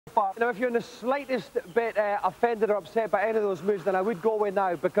Now, if you're in the slightest bit offended or upset by any of those moves, then I would go away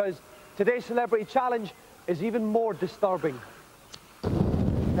now, because today's Celebrity Challenge is even more disturbing.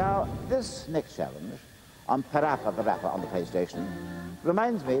 Now, this next challenge on PaRappa the Rapper on the PlayStation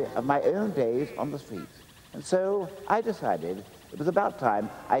reminds me of my own days on the streets. And so I decided it was about time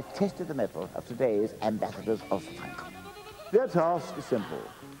I tested the mettle of today's ambassadors of funk. Their task is simple: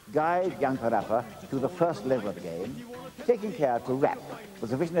 guide young PaRappa through the first level of the game, taking care to rap with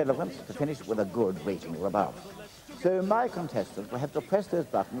sufficient eloquence to finish with a good rating or above. So my contestants will have to press those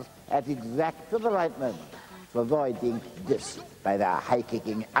buttons at exactly the right moment to avoid being dissed by their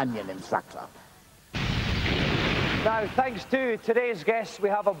high-kicking onion instructor. Now, thanks to today's guests, we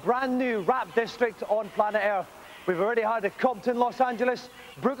have a brand new rap district on planet Earth. We've already had Compton, Los Angeles,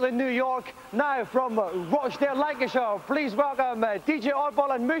 Brooklyn, New York. Now from Rochdale, Lancashire, please welcome DJ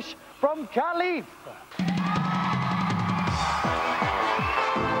Oddball and Mush from Kaleef.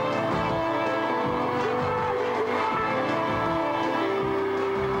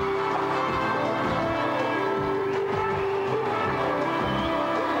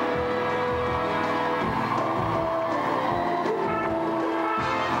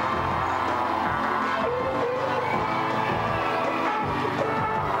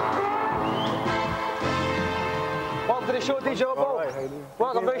 Welcome to the show, DJ Oddball. Right,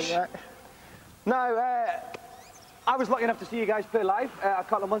 welcome, Mush. Now, I was lucky enough to see you guys play live a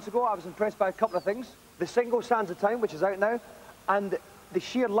couple of months ago. I was impressed by a couple of things. The single Sands of Time, which is out now, and the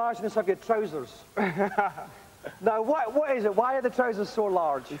sheer largeness of your trousers. Now, what is it? Why are the trousers so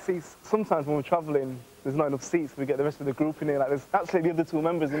large? You see, sometimes when we're travelling, there's not enough seats. We get the rest of the group in here. Like, there's actually the other two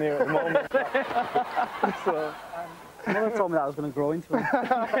members in here at the moment. So, Someone told me that I was going to grow into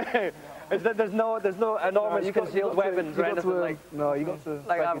it. There's no enormous concealed weapons or anything like. No, you got to.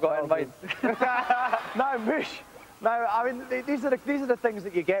 Like I've got in mine. Now, Mush. Now, I mean, these are the things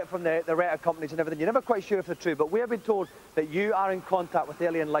that you get from the record companies and everything. You're never quite sure if they're true, but we have been told that you are in contact with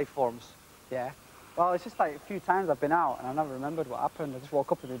alien life forms. Yeah. Well, it's just like a few times I've been out and I never remembered what happened. I just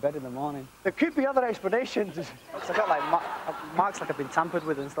woke up in my bed in the morning. There could be other explanations. So I got like marks like I've been tampered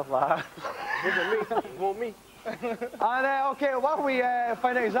with and stuff like that. It won't me. And okay, while we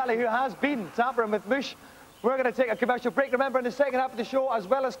find out exactly who has been tampering with Mush, we're going to take a commercial break. Remember, in the second half of the show, as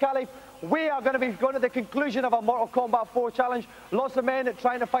well as Kaleef, we are going to be going to the conclusion of our Mortal Kombat 4 challenge. Lots of men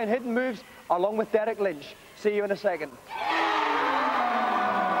trying to find hidden moves, along with Derek Lynch. See you in a second.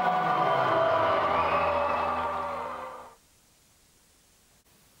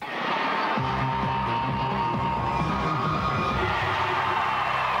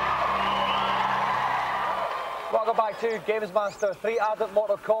 Welcome back to GamesMaster. 3 ardent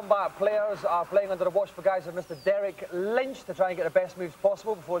Mortal Kombat players are playing under the watchful guise of Mr. Derek Lynch to try and get the best moves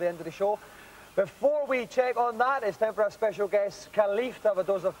possible before the end of the show. Before we check on that, it's time for our special guest, Kaleef, to have a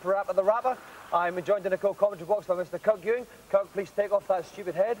dose of PaRappa the Rapper. I'm joined in the co-commentary box by Mr. Kirk Ewing. Kirk, please take off that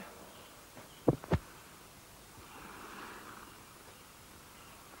stupid head.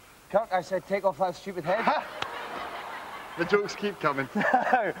 Kirk, I said take off that stupid head. The jokes keep coming.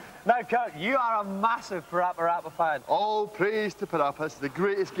 Now, Kirk, you are a massive PaRappa fan. All praise to PaRappa. It's the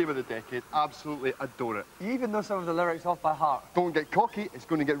greatest game of the decade. Absolutely adore it. You even know some of the lyrics off by heart. Don't get cocky. It's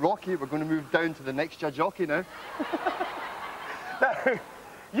going to get rocky. We're going to move down to the next jockey now. Now,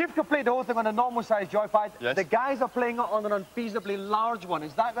 you've completed the whole thing on a normal-sized joypad. Yes. The guys are playing it on an unfeasibly large one.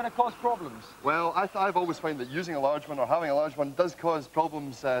 Is that going to cause problems? Well, I've always found that using a large one or having a large one does cause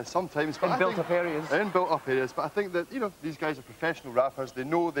problems sometimes. In built-up areas. In built-up areas. But I think that, you know, these guys are professional rappers. They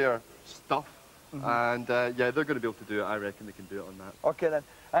know their stuff. And, yeah, they're going to be able to do it. I reckon they can do it on that. OK, then.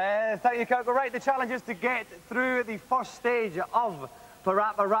 Thank you, Kirk. Right, the challenge is to get through the first stage of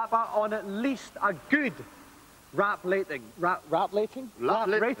PaRappa Rapper on at least a good rap rating. Rap rating? Lap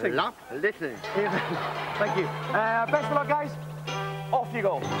rating. Thank you. Best of luck, guys. Off you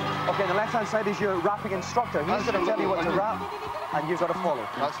go. OK, the left-hand side is your rapping instructor. He's going to tell you what to rap, and you've got to follow.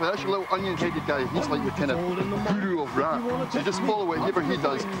 That's right. That's your little onion-headed guy. He's like your kind of guru of rap. So you just follow whatever he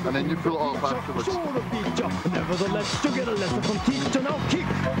does, and then you pull it off afterwards. Nevertheless, you get a lesson from teacher. Now kick.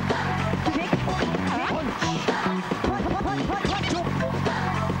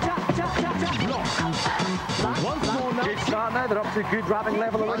 Good start now. They're up to a good rapping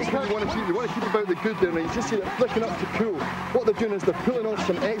level already. That's what you want to keep about the good there, and you just see it flicking up to cool. What they're doing is they're pulling off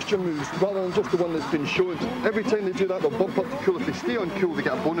some extra moves rather than just the one that's been shown. Every time they do that, they'll bump up to cool. If they stay on cool, they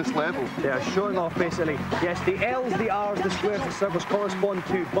get a bonus level. Yeah, showing off basically. Yes, the L's, the R's, the squares, the circles correspond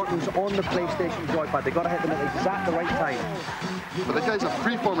to buttons on the PlayStation joypad. They've got to hit them at exactly the right time. But the guys are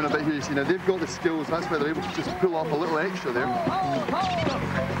free-forming a bit here, you see. Now, they've got the skills. That's why they're able to just pull off a little extra there.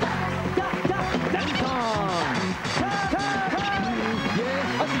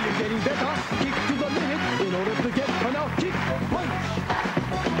 better. Kick to the limit in order to get an out. Kick, punch.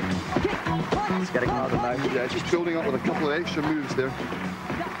 Kick, punch. It's getting harder now. Yeah, just building up with a couple of extra moves there.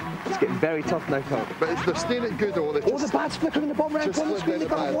 It's getting very tough now, Kirk. But if they're staying at good, or Oh, the bad's flickering in the bottom right just corner of the screen. slip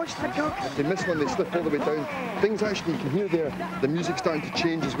They've down got the to watch that, Kirk. if they miss one, they slip all the way down. Things actually, you can hear there, the music's starting to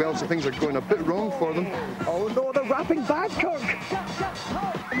change as well, so things are going a bit wrong for them. Oh no, they're rapping bad, Kirk.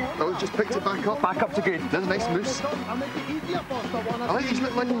 Oh, just picked it back up. Back up to good. There's a nice moose. I like these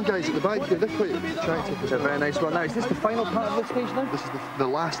little Indian guys at the back here. They're quite attractive. It's a very nice one. Now, is this the final part of this stage now? This is the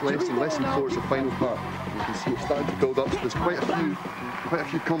last lesson. Lesson 4 is the final part. You can see it's starting to build up, so there's quite a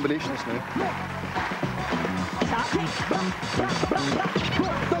few combinations now.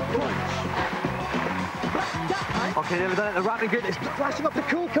 Okay, they've done it. They're rapping good. It's flashing up the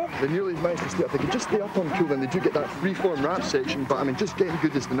cool, Kirk. They nearly managed to stay up. They can just stay up on cool, then they do get that free-form rap section, but I mean, just getting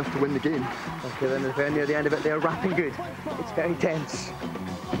good is enough to win the game. Okay, then they're very near the end of it. They're rapping good. It's very tense.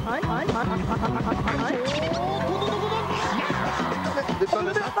 They've done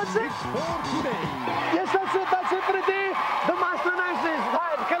it. That's it. Yes, that's it. That's it for the day. The master announces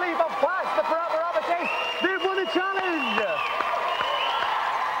that Kaleef have passed the PaRappa test. They've won the challenge.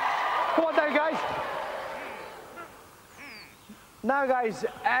 Come on down, guys. Now, guys,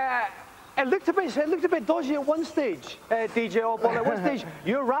 it looked a bit dodgy at one stage, DJ Oddball. At one stage,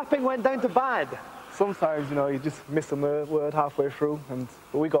 your rapping went down to bad. Sometimes, you know, you just miss a word halfway through,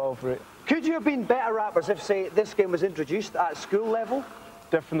 but we got over it. Could you have been better rappers if, say, this game was introduced at school level?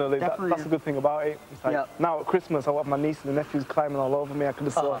 Definitely. That's a good thing about it. It's like, now at Christmas, I want my niece and nephews climbing all over me. I could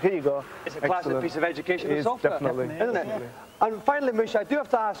just say, here you go. It's a classic piece of education. It is, software, definitely. Isn't it? And finally, Mush, I do have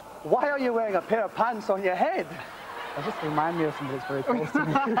to ask, why are you wearing a pair of pants on your head? It just reminds me of somebody that's very close to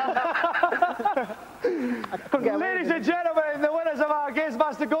me. I couldn't get away with Ladies and gentlemen, the winners of our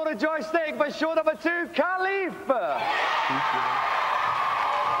GamesMaster Golden Joystick for show number 2, Kaleef.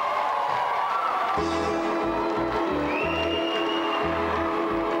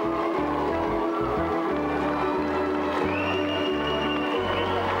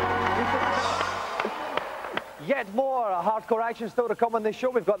 Yet more hardcore action still to come on this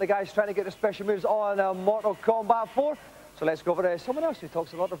show. We've got the guys trying to get the special moves on Mortal Kombat 4. So let's go over to someone else who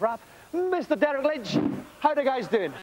talks a lot of rap. Mr. Derek Lynch, how are the guys doing?